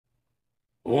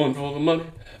One for the money,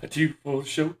 a two for the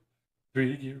show,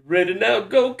 three get ready now,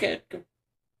 go cat go.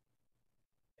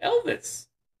 Elvis.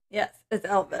 Yes, it's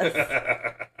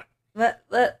Elvis.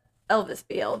 Let Elvis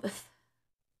be Elvis.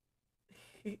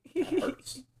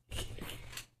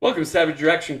 Welcome to Savage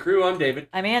Direction Crew. I'm David.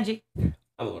 I'm Angie. I'm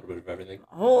a little bit of everything.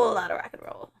 A whole lot of rock and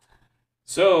roll.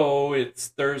 So it's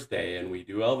Thursday, and we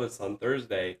do Elvis on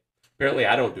Thursday. Apparently,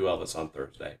 I don't do Elvis on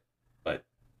Thursday, but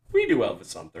we do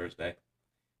Elvis on Thursday.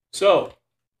 So,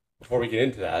 before we get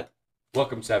into that,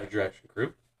 welcome Savage Direction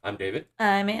Crew. I'm David.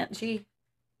 I'm Angie.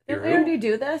 Did You're we who? already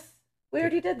do this? We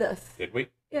already did this. Did we?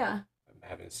 Yeah. I'm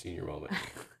having a senior moment.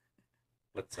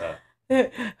 Let's,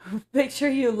 Make sure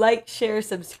you like, share,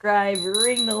 subscribe,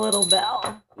 ring the little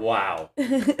bell. wow.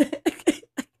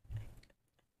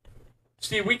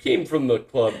 Steve, we came from the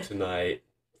club tonight,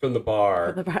 from the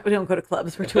bar. We don't go to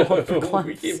clubs. We're too old for clubs.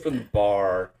 We came from the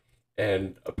bar,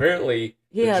 and apparently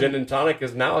the gin and tonic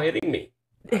is now hitting me.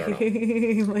 I don't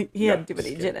know. He had too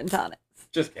many gin and tonics.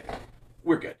 Just kidding.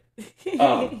 We're good.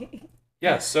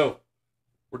 Yeah, so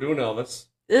we're doing Elvis.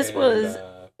 This was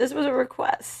a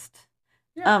request.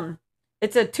 Yeah.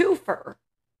 It's a twofer.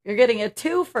 You're getting a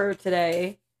twofer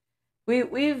today.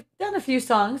 We've done a few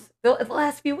songs the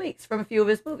last few weeks from a few of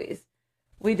his movies.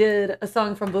 We did a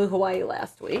song from Blue Hawaii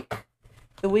last week.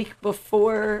 The week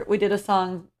before, we did a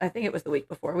song, I think it was the week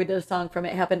before, we did a song from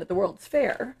It Happened at the World's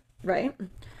Fair, right?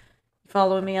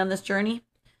 Following me on this journey?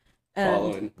 And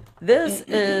Following. this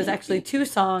is actually two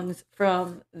songs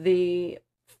from the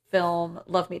film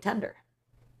Love Me Tender.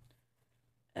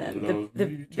 And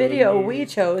the video we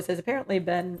chose has apparently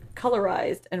been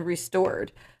colorized and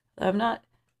restored. I'm not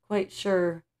quite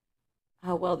sure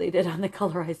how well they did on the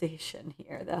colorization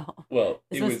here, though. Well,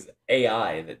 it was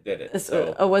AI that did it.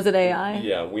 Oh, was it AI?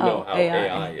 Yeah, we know how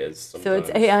AI is sometimes. So it's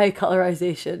AI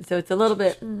colorization. So it's a little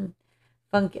bit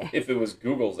funky. If it was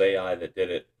Google's AI that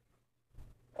did it,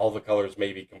 all the colors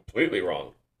may be completely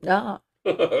wrong. Ah.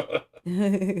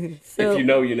 If you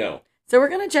know, you know. So we're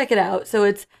going to check it out. So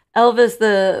it's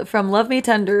Elvis from Love Me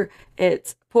Tender.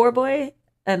 It's Poor Boy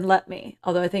and Let Me.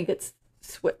 Although I think it's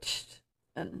switched.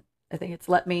 And I think it's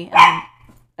Let Me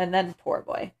and then Poor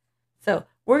Boy. So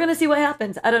we're going to see what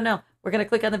happens. I don't know. We're going to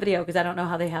click on the video because I don't know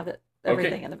how they have it.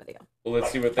 Everything in the video. Well,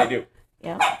 let's see what they do.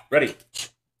 Yeah. Ready?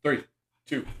 3,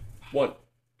 2, 1,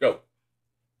 go.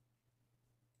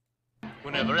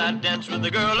 Whenever I dance with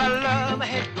the girl I love, my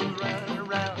head goes round and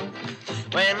round.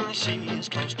 When she's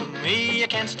close to me, I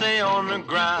can't stay on the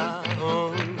ground.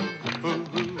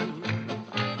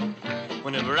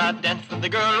 Whenever I dance with the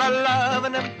girl I love, I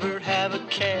never have a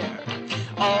care.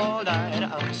 All night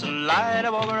I'm so light, I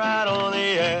walk right on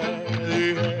the air.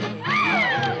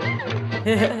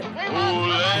 Oh,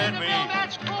 let me,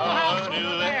 honey,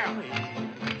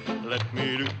 let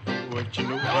me do what you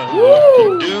know I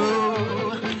love to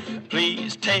do.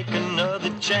 Please take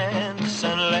another chance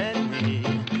and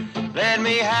let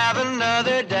me have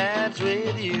another dance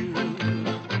with you.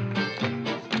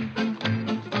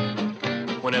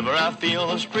 Whenever I feel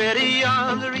those pretty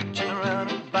arms reaching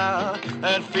around about,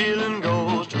 that feeling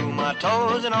goes to my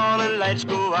toes and all the lights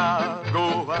go out,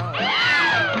 go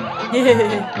out.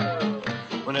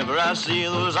 Whenever I see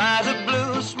those eyes of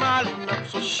blue smiling up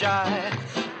so shy,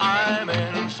 I'm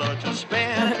in such a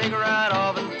spin, take a ride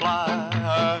off and fly.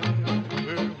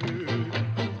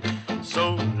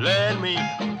 So let me,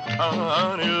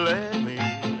 honey, let me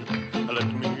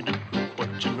do what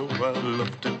you know I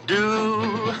love to do.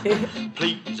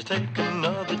 Please take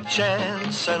another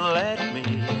chance and let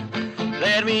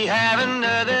me have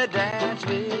another dance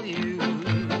with you.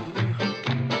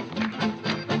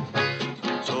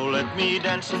 So let me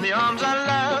dance in the arms I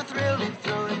love, thrill me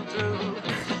through and through.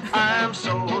 I'm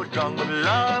so drunk with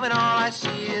love and all I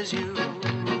see is you.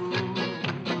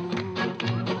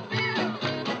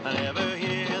 I never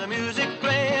hear the music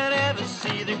play, I never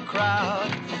see the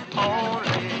crowd.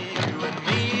 Only you and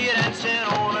me dancing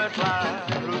on a cloud.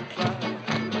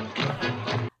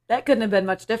 That couldn't have been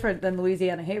much different than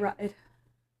Louisiana Hayride.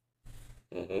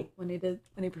 Mm-hmm. When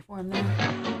he performed there.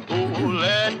 Oh,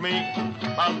 let me,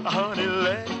 honey,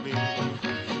 let me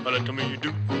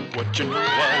do what you know I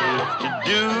love to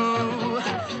do.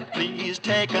 Please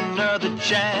take another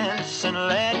chance and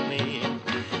let me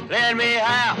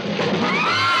have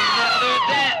another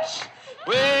dance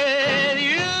with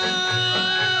you.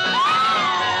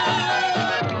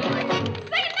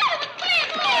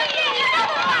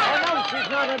 I know she's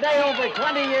not a day over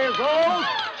 20 years old.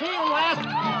 She'll last.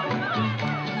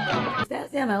 Is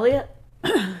that Sam Elliott?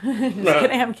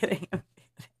 I'm kidding.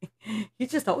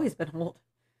 He's just always been old.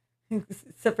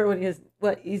 Except for when he was,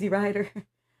 Easy Rider.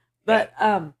 But,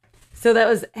 so that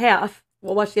was half.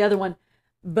 We'll watch the other one.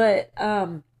 But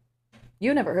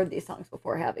you never heard these songs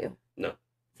before, have you? No.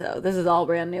 So this is all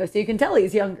brand new. So you can tell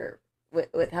he's younger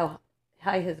with how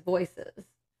high his voice is.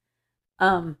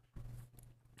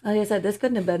 Like I said, this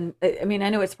couldn't have been. I mean, I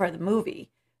know it's part of the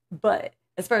movie, but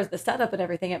as far as the setup and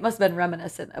everything, it must have been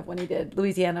reminiscent of when he did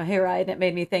Louisiana Hayride, and it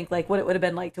made me think like what it would have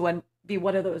been like to be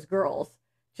one of those girls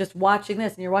just watching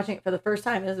this, and you're watching it for the first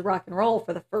time. This is rock and roll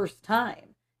for the first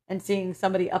time, and seeing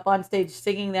somebody up on stage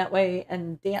singing that way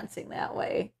and dancing that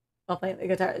way while playing the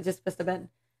guitar. It just must have been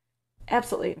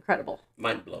absolutely incredible.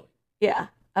 Mind blowing. Yeah,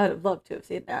 I would have loved to have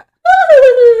seen that.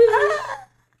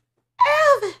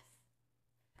 Elvis.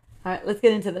 All right, let's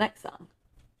get into the next song.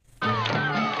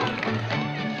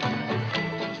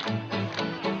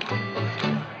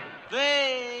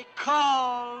 They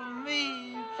call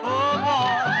me poor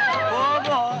boy, poor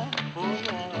boy, poor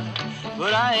boy,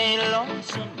 but I ain't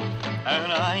lonesome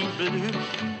and I ain't blue,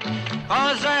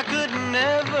 'cause I could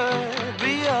never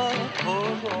be a poor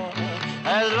boy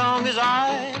as long as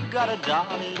I got a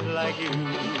dolly like you.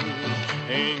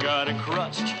 Ain't got a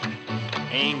crust,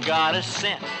 ain't got a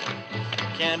cent,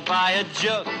 can't buy a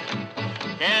jug,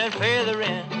 can't pay the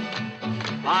rent.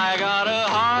 I got a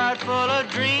heart full of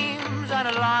dreams and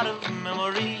a lot of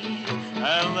memories,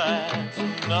 and that's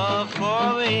enough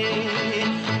for me.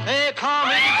 They call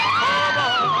me poor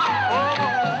boy, poor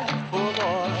boy, poor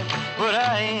boy, but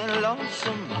I ain't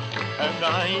lonesome and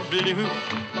I ain't blue,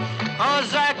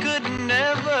 'cause I could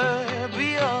never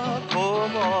be a poor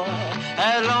boy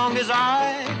as long as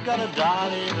I got a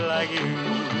dolly like you.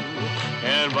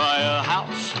 Can't buy a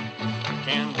house,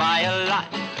 can't buy a lot,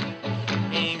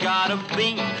 ain't got a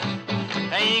bean,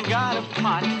 ain't got a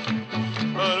pot,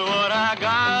 but what I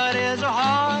got is a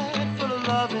heart full of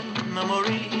loving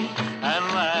memories, and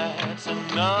that's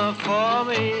enough for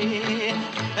me.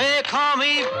 They call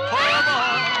me poor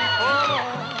boy, poor boy,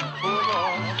 poor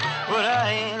boy, but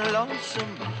I ain't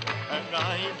lonesome and I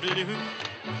ain't blue,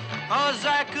 'cause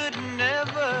I could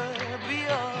never be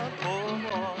a poor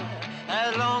boy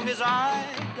as long as I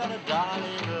got a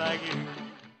dolly like you.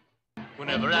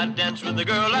 Whenever I dance with the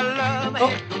girl I love, my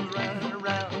head goes round and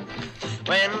round.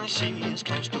 When she's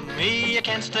close to me, I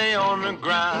can't stay on the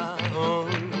ground. Well,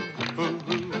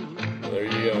 there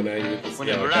you go. Now you get to see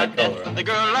Whenever I dance with the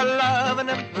girl I love, I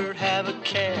never have a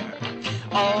care.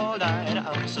 All night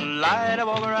I'm so light, I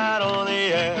walk right on the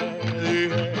air.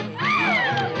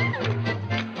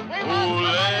 Oh,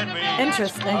 let me.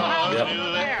 Interesting.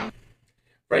 Yep.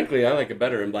 Frankly, I like it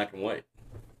better in black and white.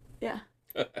 Yeah.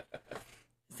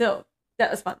 So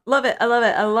that was fun. Love it. I love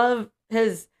it. I love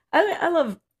his. I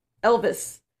love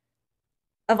Elvis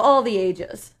of all the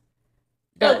ages.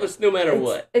 But Elvis, no matter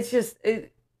what. It's just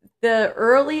the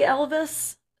early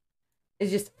Elvis is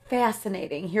just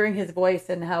fascinating. Hearing his voice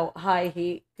and how high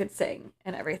he could sing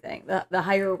and everything. The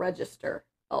higher register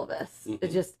Elvis. Mm-hmm.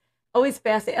 It's just always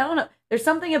fascinating. I don't know. There's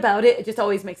something about it. It just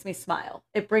always makes me smile.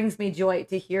 It brings me joy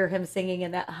to hear him singing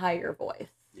in that higher voice.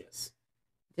 Yes.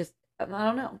 Just I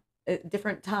don't know.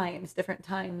 Different times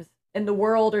in the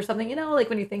world or something, like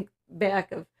when you think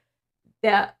back of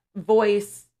that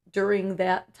voice during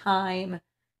that time,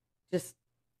 just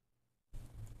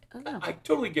I don't know. I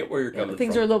totally get where you're coming from.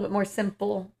 Things are a little bit more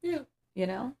simple. Yeah.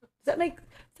 Does that make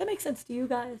sense to you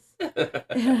guys?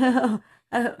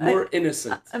 More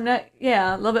innocent. I'm not.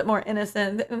 Yeah, a little bit more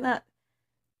innocent. I'm not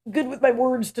good with my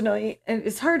words tonight, and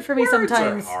it's hard for me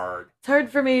sometimes. Words are hard. It's hard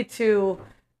for me to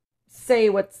say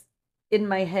what's in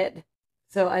my head,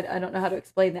 so I don't know how to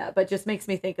explain that, but it just makes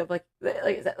me think of like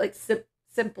is that like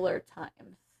simpler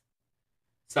times.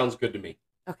 Sounds good to me.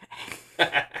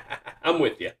 Okay. I'm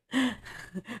with you.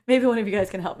 Maybe one of you guys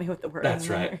can help me with the words. That's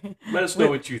right. Let us know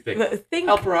what you think.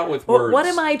 Help her out with What words.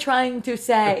 am I trying to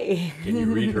say? Can you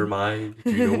read her mind?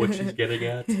 Do you know what she's getting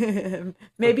at?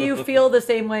 Maybe you feel the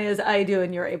same way as I do,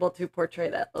 and you're able to portray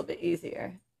that a little bit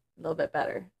easier, a little bit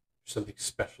better. Something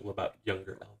special about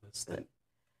younger Elvis. Then.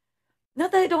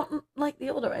 Not that I don't like the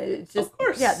older. It's just, of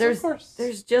course. Yeah, of course.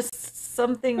 there's just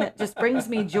something that just brings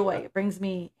me joy. It brings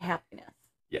me happiness.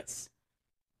 Yes.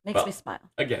 Makes me smile.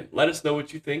 Again, let us know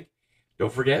what you think.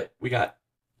 Don't forget, we got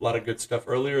a lot of good stuff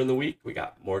earlier in the week. We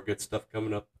got more good stuff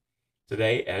coming up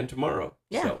today and tomorrow.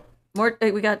 Yeah. So, more.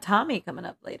 We got Tommy coming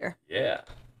up later. Yeah.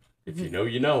 If you know,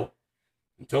 you know.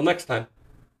 Until next time.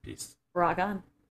 Peace. Rock on.